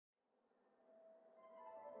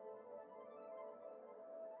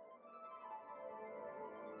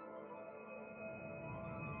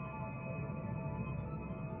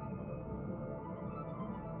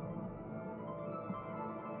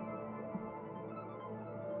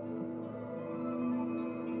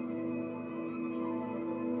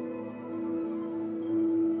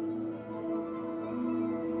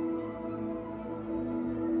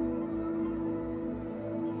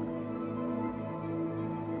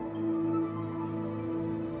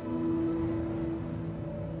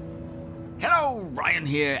Hello, Ryan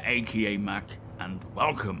here, aka Mac, and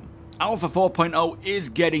welcome. Alpha 4.0 is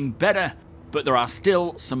getting better, but there are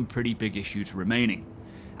still some pretty big issues remaining.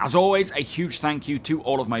 As always, a huge thank you to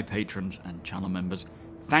all of my patrons and channel members.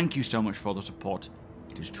 Thank you so much for the support,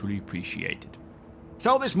 it is truly appreciated.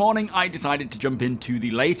 So this morning I decided to jump into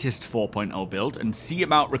the latest 4.0 build and see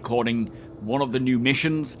about recording one of the new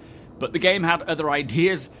missions, but the game had other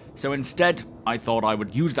ideas, so instead I thought I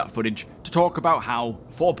would use that footage to talk about how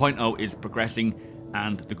 4.0 is progressing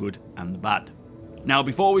and the good and the bad. Now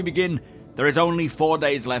before we begin, there is only 4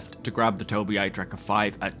 days left to grab the TOBII Tracker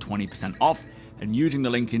 5 at 20% off, and using the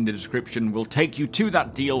link in the description will take you to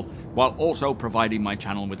that deal while also providing my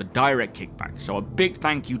channel with a direct kickback. So a big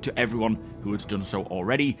thank you to everyone who has done so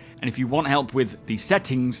already, and if you want help with the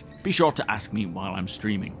settings, be sure to ask me while I'm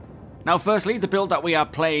streaming. Now firstly, the build that we are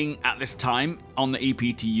playing at this time on the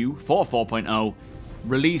EPTU for 4.0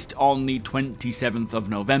 released on the 27th of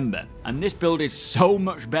November, and this build is so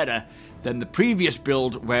much better than the previous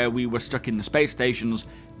build where we were stuck in the space stations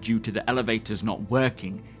due to the elevators not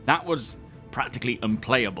working. That was practically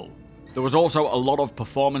unplayable. There was also a lot of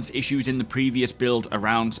performance issues in the previous build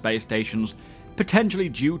around space stations, potentially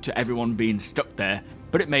due to everyone being stuck there,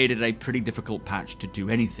 but it made it a pretty difficult patch to do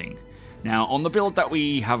anything. Now on the build that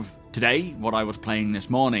we have today, what I was playing this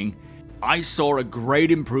morning, I saw a great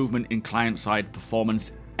improvement in client-side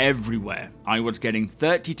performance everywhere. I was getting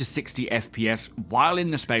 30 to 60 FPS while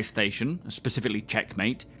in the space station, specifically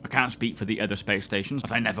Checkmate. I can't speak for the other space stations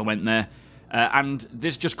as I never went there. And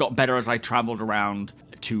this just got better as I travelled around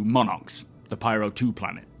to Monox, the Pyro 2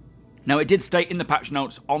 planet. Now it did state in the patch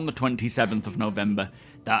notes on the 27th of November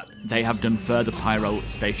that they have done further Pyro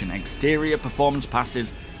station exterior performance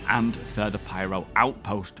passes and further Pyro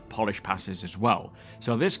outpost polish passes as well.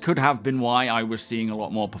 So this could have been why I was seeing a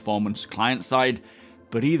lot more performance client side,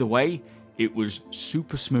 but either way, it was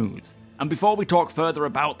super smooth. And before we talk further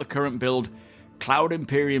about the current build, Cloud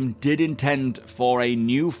Imperium did intend for a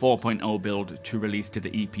new 4.0 build to release to the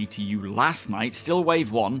EPTU last night, still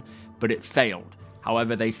Wave 1, but it failed.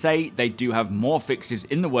 However, they say they do have more fixes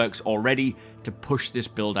in the works already to push this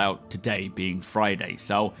build out today, being Friday.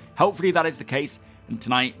 So hopefully that is the case, and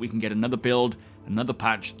tonight we can get another build, another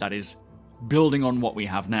patch that is building on what we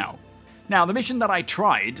have now. Now, the mission that I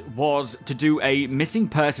tried was to do a missing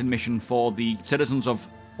person mission for the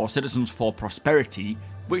Citizens for Prosperity,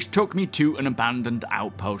 which took me to an abandoned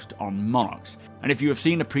outpost on Monox. And if you have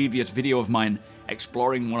seen a previous video of mine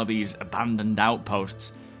exploring one of these abandoned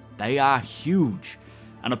outposts, they are huge.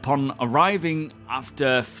 And upon arriving,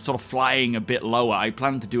 after sort of flying a bit lower, I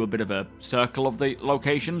planned to do a bit of a circle of the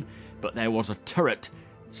location, but there was a turret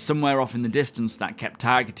somewhere off in the distance that kept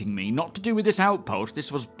targeting me. Not to do with this outpost,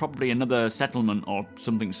 this was probably another settlement or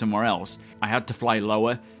something somewhere else. I had to fly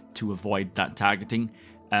lower to avoid that targeting.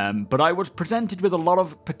 But I was presented with a lot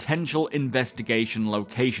of potential investigation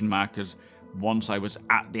location markers once I was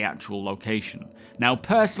at the actual location. Now,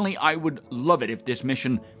 personally, I would love it if this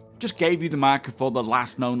mission just gave you the marker for the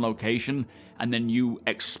last known location, and then you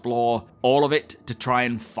explore all of it to try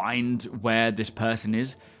and find where this person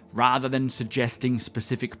is, rather than suggesting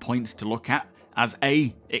specific points to look at, as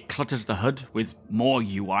A, it clutters the HUD with more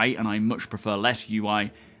UI, and I much prefer less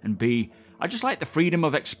UI, and B, I just like the freedom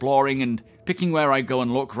of exploring and picking where I go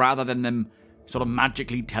and look rather than them sort of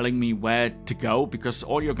magically telling me where to go, because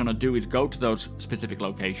all you're going to do is go to those specific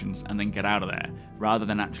locations and then get out of there, rather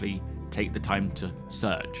than actually take the time to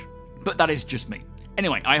search. But that is just me.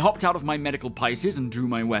 Anyway, I hopped out of my medical Pisces and drew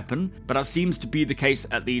my weapon, but as seems to be the case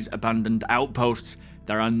at these abandoned outposts,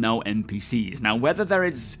 there are no NPCs. Now, whether there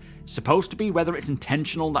is supposed to be, whether it's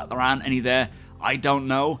intentional that there aren't any there, I don't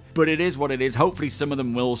know, but it is what it is. Hopefully some of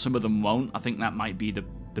them will, some of them won't. I think that might be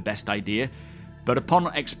the best idea. But upon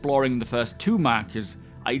exploring the first two markers,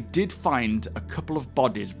 I did find a couple of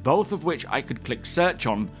bodies, both of which I could click search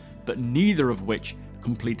on, but neither of which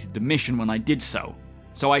completed the mission when I did so.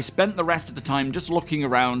 So I spent the rest of the time just looking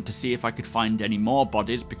around to see if I could find any more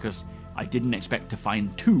bodies, because I didn't expect to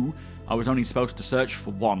find two. I was only supposed to search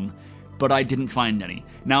for one, but I didn't find any.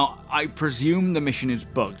 Now, I presume the mission is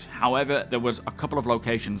bugged. However, there was a couple of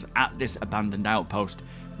locations at this abandoned outpost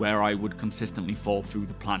where I would consistently fall through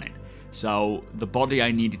the planet. So the body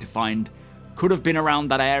I needed to find could have been around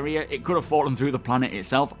that area. It could have fallen through the planet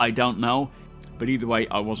itself. I don't know. But either way,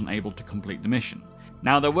 I wasn't able to complete the mission.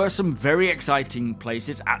 Now, there were some very exciting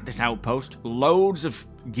places at this outpost. Loads of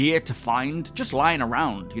gear to find, just lying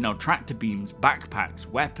around. You know, tractor beams, backpacks,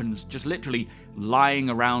 weapons, just literally lying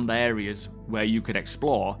around areas where you could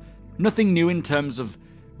explore. Nothing new in terms of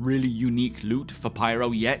really unique loot for Pyro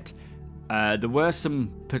yet. There were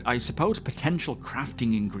some, I suppose, potential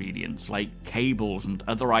crafting ingredients like cables and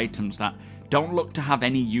other items that don't look to have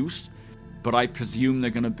any use, but I presume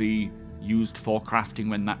they're going to be used for crafting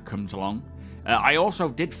when that comes along. I also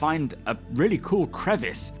did find a really cool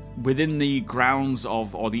crevice within the grounds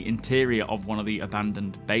of, or the interior of one of the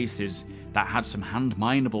abandoned bases that had some hand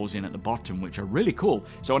minables in at the bottom, which are really cool.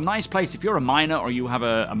 So a nice place, if you're a miner or you have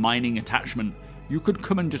a mining attachment, you could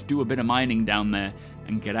come and just do a bit of mining down there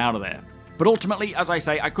and get out of there. But ultimately, as I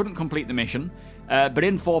say, I couldn't complete the mission, but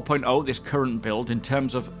in 4.0, this current build, in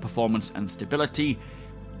terms of performance and stability,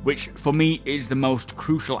 which for me is the most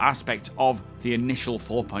crucial aspect of the initial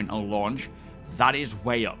 4.0 launch, that is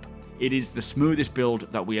way up. It is the smoothest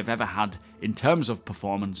build that we have ever had in terms of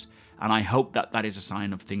performance, and I hope that that is a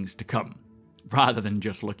sign of things to come, rather than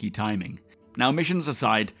just lucky timing. Now, missions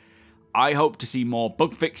aside, I hope to see more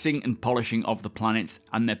bug fixing and polishing of the planets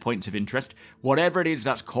and their points of interest, whatever it is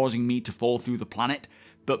that's causing me to fall through the planet,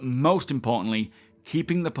 but most importantly,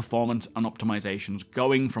 keeping the performance and optimizations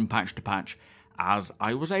going from patch to patch, as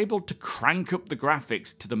I was able to crank up the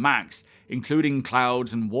graphics to the max, including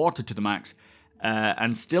clouds and water to the max,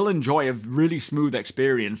 and still enjoy a really smooth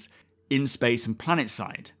experience in space and planet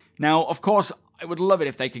side. Now, of course, I would love it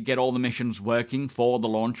if they could get all the missions working for the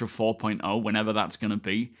launch of 4.0, whenever that's going to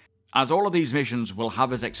be, as all of these missions will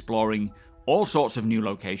have us exploring all sorts of new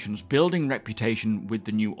locations, building reputation with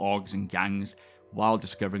the new orgs and gangs, while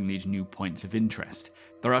discovering these new points of interest.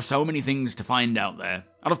 There are so many things to find out there.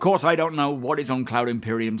 And of course, I don't know what is on Cloud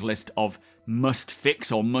Imperium's list of must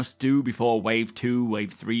fix or must do before Wave 2,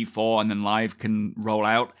 Wave 3, 4, and then Live can roll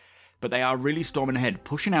out. But they are really storming ahead,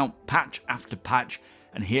 pushing out patch after patch,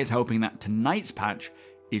 and here's hoping that tonight's patch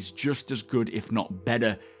is just as good, if not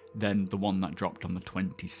better, than the one that dropped on the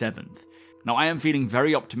 27th. Now, I am feeling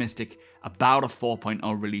very optimistic about a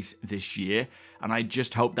 4.0 release this year, and I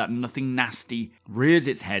just hope that nothing nasty rears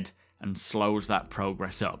its head and slows that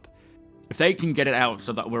progress up. If they can get it out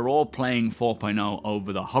so that we're all playing 4.0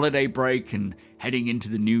 over the holiday break and heading into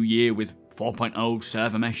the new year with 4.0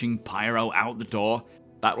 server meshing Pyro out the door,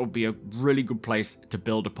 that will be a really good place to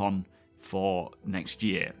build upon for next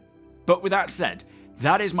year. But with that said,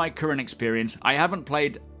 that is my current experience. I haven't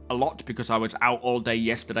played a lot because I was out all day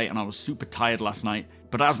yesterday and I was super tired last night.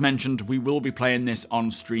 But as mentioned, we will be playing this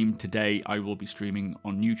on stream today. I will be streaming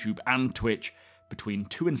on YouTube and Twitch between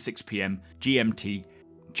 2 and 6 PM GMT.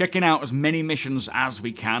 Checking out as many missions as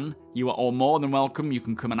we can. You are all more than welcome. You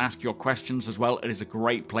can come and ask your questions as well. It is a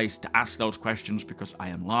great place to ask those questions because I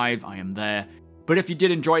am live, I am there. But if you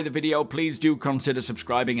did enjoy the video, please do consider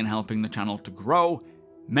subscribing and helping the channel to grow.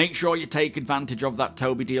 Make sure you take advantage of that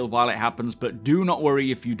TOBII deal while it happens, but do not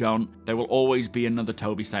worry if you don't. There will always be another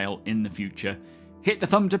TOBII sale in the future. Hit the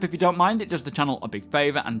thumbs up if you don't mind, it does the channel a big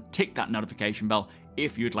favour, and tick that notification bell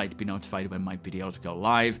if you'd like to be notified when my videos go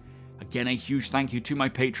live. Again, a huge thank you to my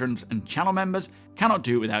patrons and channel members. Cannot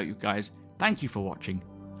do it without you guys. Thank you for watching,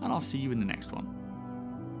 and I'll see you in the next one.